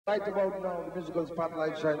Right about now, the musical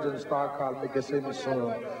spotlight shines on a star called Mickey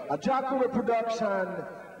Simpson. A Jacko production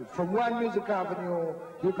from One Music Avenue.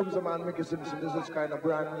 Here comes the man Mickey Simpson. This is kind of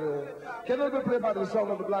brand new. Can it be played by the sound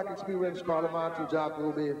of the black experience called Marty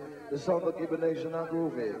Jacko, the sound of Gibbon Nation and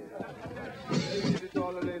Groovy. Give it to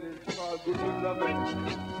all the ladies. It's all good to love it.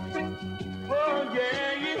 Oh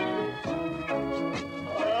yeah, yeah.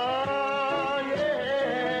 Oh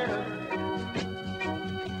yeah.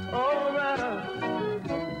 All right.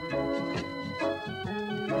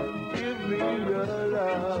 Give me your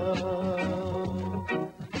love,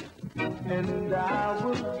 and I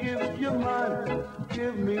will give you mine.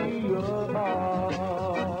 Give me your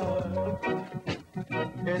heart,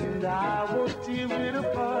 and I will tear it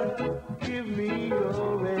apart. Give me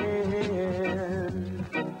your hand,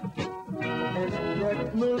 and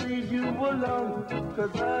let me lead you along,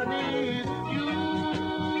 'cause I need you.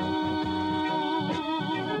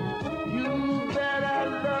 You that I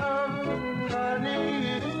love, honey,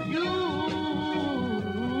 it's you.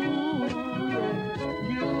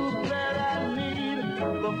 You that I need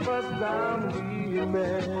the first time we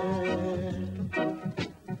met.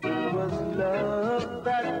 It was love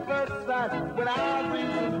at first sight when I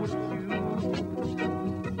reasoned with you.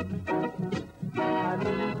 I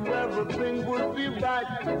knew everything would be right.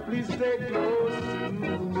 Please stay close to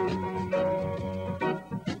me,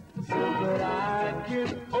 so that I can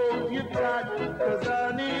hold you tight, 'cause I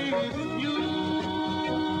need you.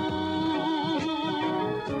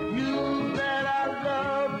 You that I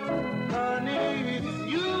love, honey, it's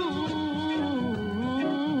you.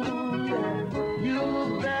 You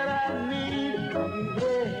that I need,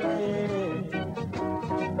 yeah.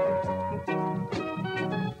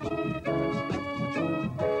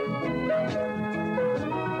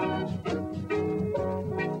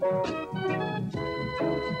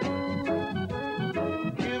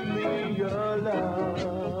 Give me your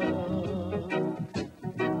love,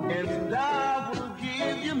 and I will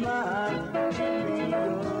give you mine. Give me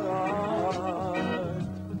your heart,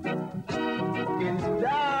 and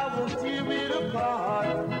I will tear it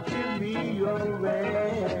apart. Give me your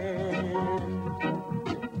hand,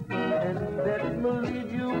 and let me lead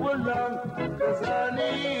you along, 'cause I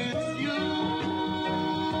need you.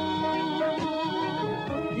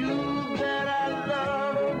 You that I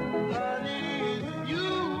love, honey, it's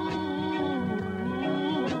you.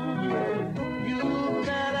 Yeah. You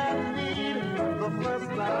that I need the first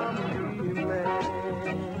time we met.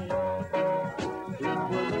 It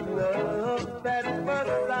was love that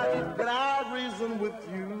first sight that I reasoned with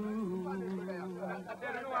you.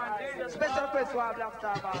 Special request for our Black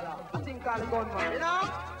Star Baller. I think called the gunman, you know?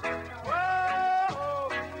 Whoa!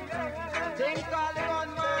 Think called the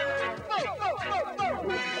gunman. Go, go, go, go!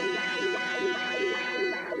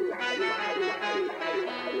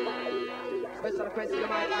 Special request for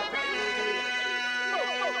my Black Star Baller.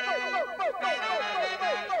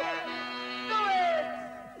 Do it!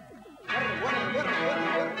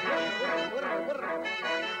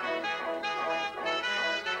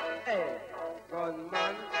 Hey,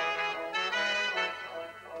 gunman.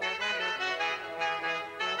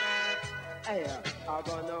 Hey, I'm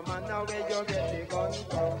gonna man now where you get the gun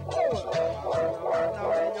from. Now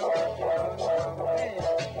where you get the gun from. Hey,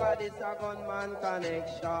 but it's a gunman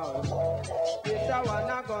connection. It's a one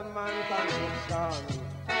a gunman connection.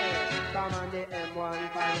 Hey, come on the M1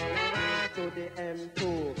 connecting to the M2.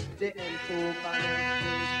 The M2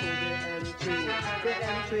 connecting to the M3. The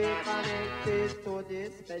M3 connected to the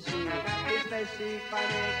Special. The Special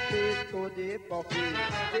connected to the Bucky.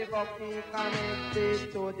 The Bucky connected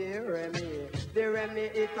to the Remy. The Remy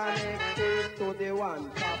is connected to the One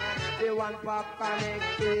Pop. The One Pop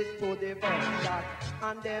connected to the Buckshot.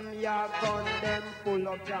 And them ya gun them full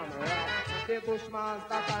of jammer. The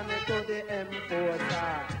Bushmaster connect to the M4.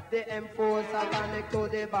 The M4 connect to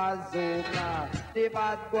the bazooka. The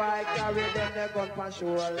bad boy carry them the gun for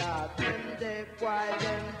shoulder. Them dead boy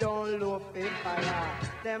them don't look fit fire.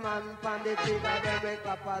 Them man pan the trigger them we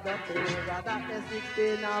clap at the trigger. That the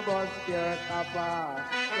 16 a bus pure copper.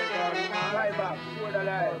 Right back, for the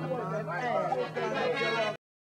line.